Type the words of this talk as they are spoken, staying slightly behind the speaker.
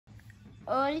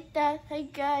Ahorita, hi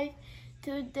guys,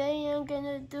 today I'm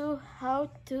gonna do how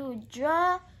to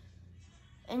draw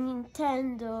a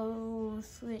Nintendo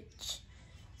Switch.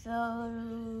 So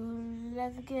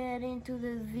let's get into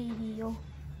the video.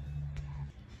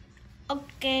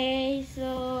 Okay,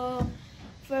 so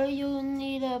first you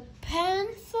need a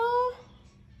pencil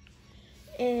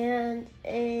and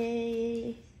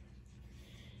a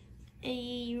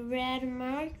red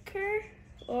marker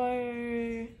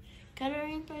or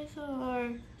coloring pencil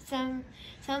or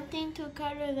something to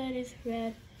color that is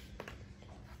red,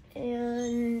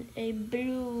 and a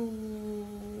blue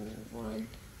one.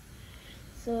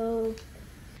 So,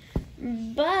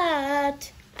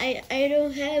 but I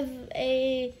don't have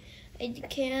I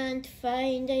can't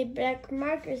find a black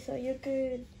marker, so you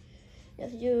could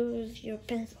just use your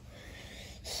pencil.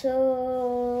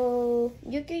 So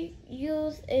you can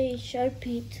use a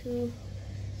Sharpie too.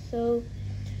 So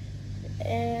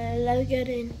let's get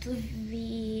into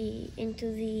the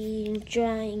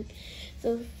drawing.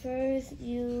 So first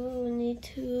you need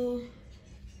to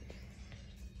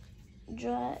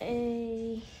draw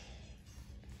a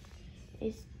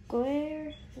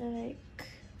square like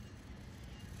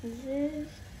this.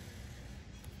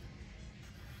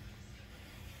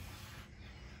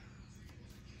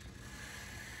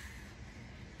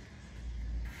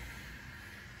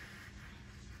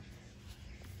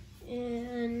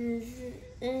 And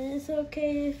it's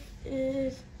okay if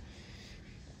it's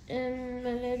a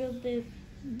little bit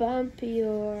bumpy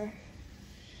or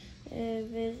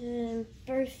if it's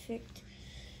imperfect.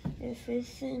 If it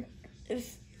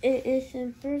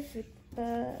isn't perfect,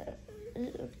 but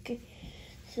okay.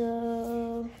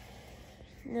 So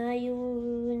now you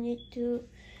need to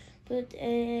put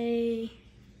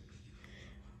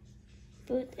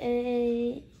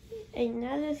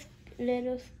another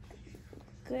little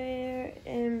square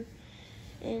in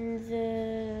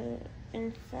the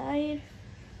inside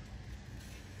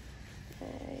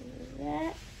like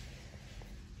that.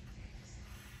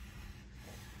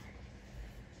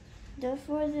 Just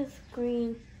for the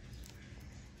screen.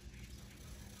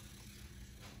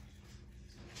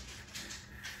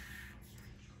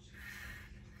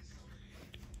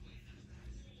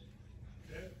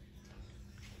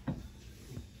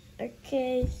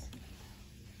 Okay,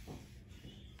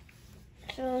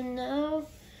 so now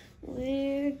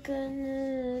we're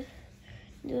gonna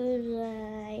do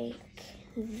like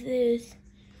this.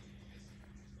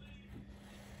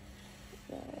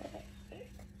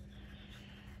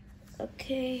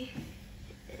 Okay,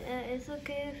 it's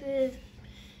okay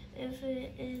if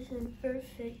it isn't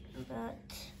perfect, but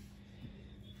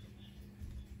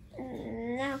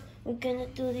now we're gonna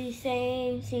do the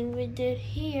same thing we did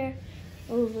here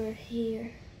over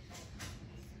here.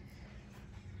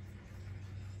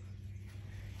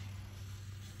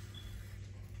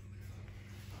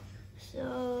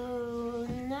 So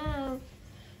now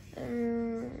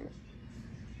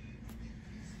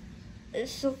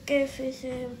it's okay if it's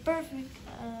imperfect,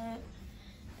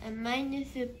 and mine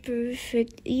isn't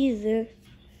perfect either.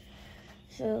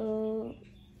 So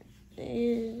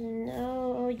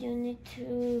now you need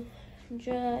to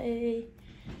draw a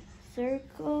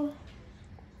circle.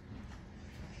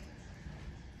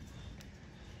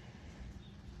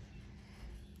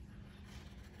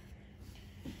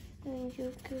 And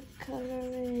you could color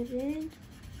it in.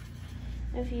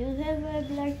 If you have a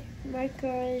black marker,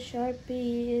 a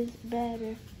Sharpie is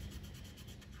better.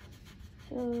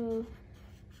 So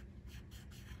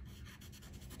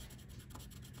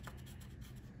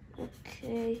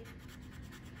okay.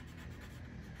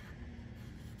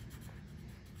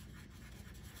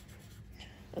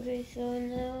 Okay, so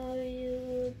now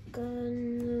you're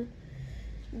gonna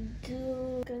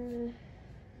do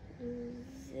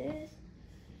this.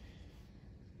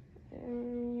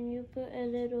 And you put a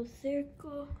little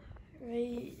circle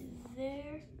right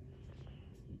there.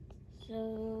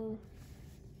 So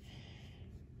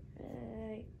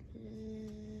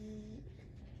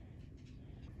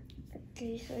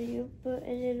okay, so you put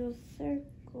a little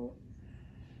circle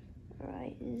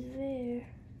right there.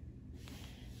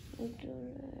 You do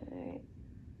right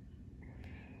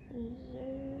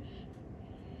there.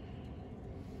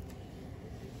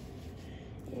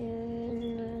 And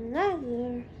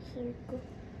another circle.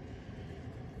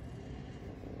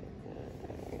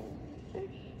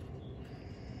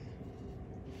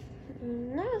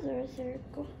 Another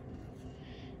circle.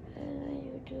 And then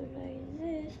you do like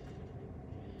this.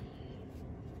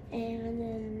 And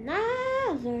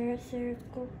another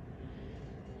circle.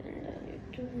 And then you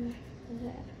do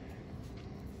that.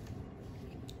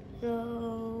 So,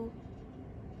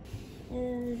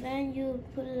 and then you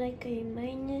put like a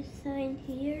minus sign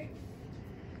here.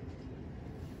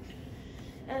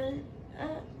 And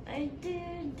I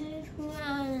did this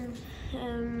one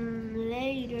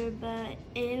later, but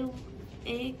it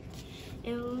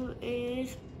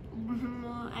is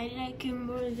more. I like it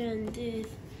more than this.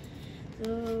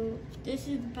 So this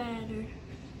is better.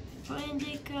 Put in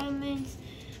the comments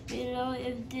below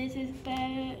if this is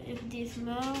better. If this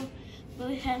small,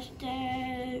 put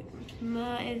hashtag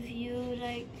small if you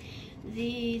like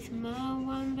the small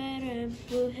one better, and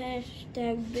put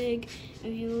hashtag big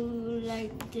if you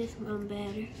like this one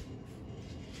better.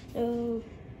 So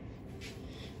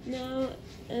now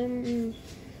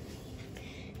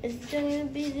it's gonna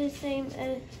be the same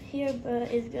as here, but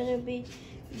it's gonna be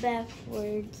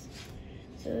backwards.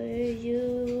 So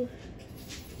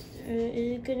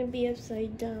it's gonna be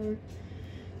upside down.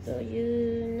 So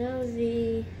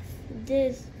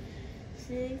this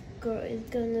circle is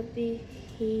gonna be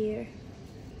here.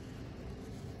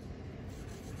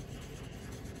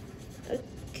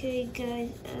 Okay,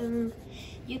 guys.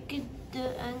 You could do.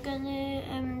 I'm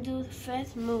gonna do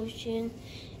fast motion,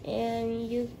 and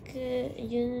you could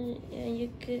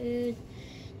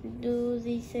do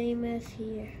the same as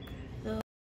here.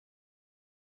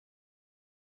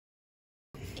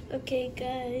 Okay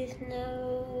guys,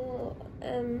 now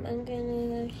I'm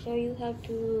gonna show you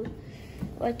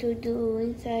what to do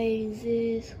inside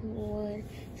this one.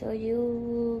 So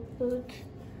you put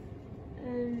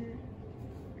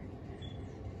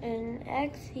an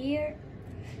X here,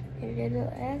 a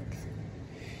little X,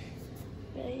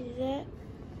 like that.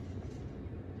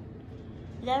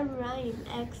 That rhyme,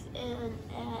 X and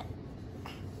at.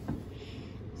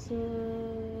 So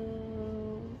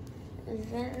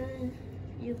then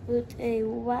you put a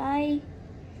Y,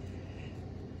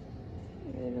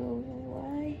 little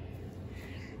Y.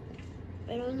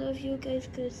 I don't know if you guys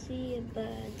could see it,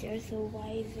 but there's a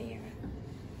Y there.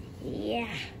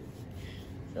 Yeah.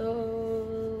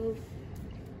 So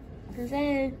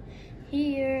then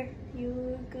here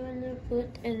you're gonna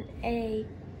put an A.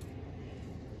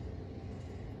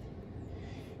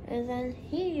 And then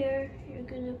here you're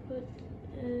gonna put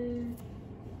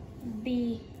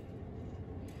B.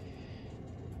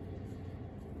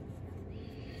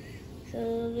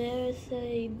 So there's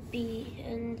a B,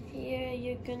 and here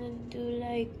you're gonna do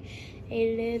like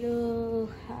a little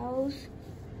house,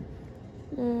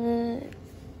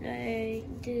 like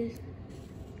this.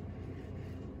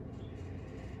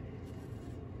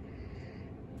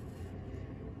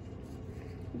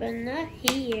 But not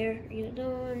here. You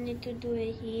don't need to do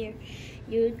it here.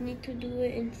 You need to do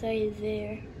it inside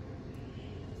there.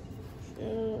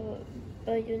 So,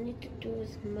 but you need to do it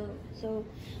small. So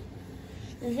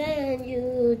then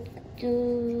you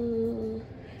do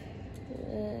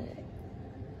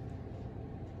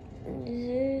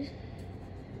this.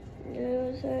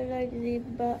 Those are like the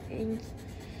buttons,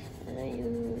 and then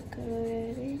you color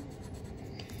it in.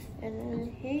 And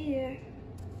then here,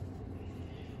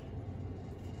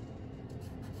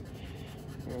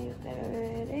 and you color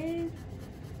it in.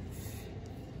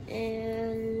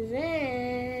 And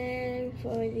then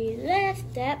for the last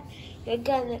step, you're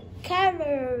gonna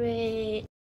color it.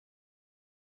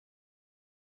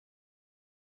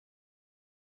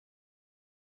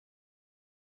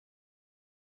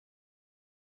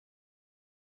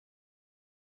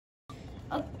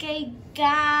 Okay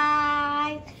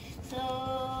guys,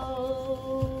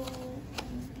 so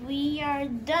we are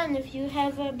done. If you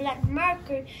have a black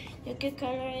marker, you can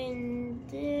color in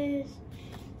this.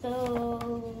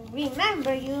 So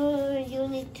remember, you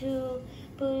need to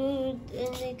put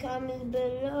in the comments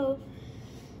below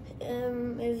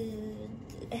if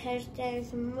hashtag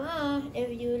small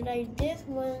if you like this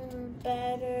one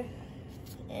better,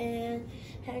 and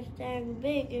hashtag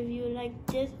big if you like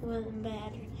this one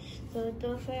better. So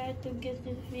don't forget to give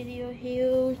this video a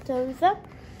huge thumbs up,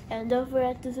 and don't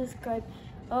forget to subscribe.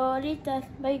 Ahorita,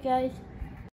 bye guys.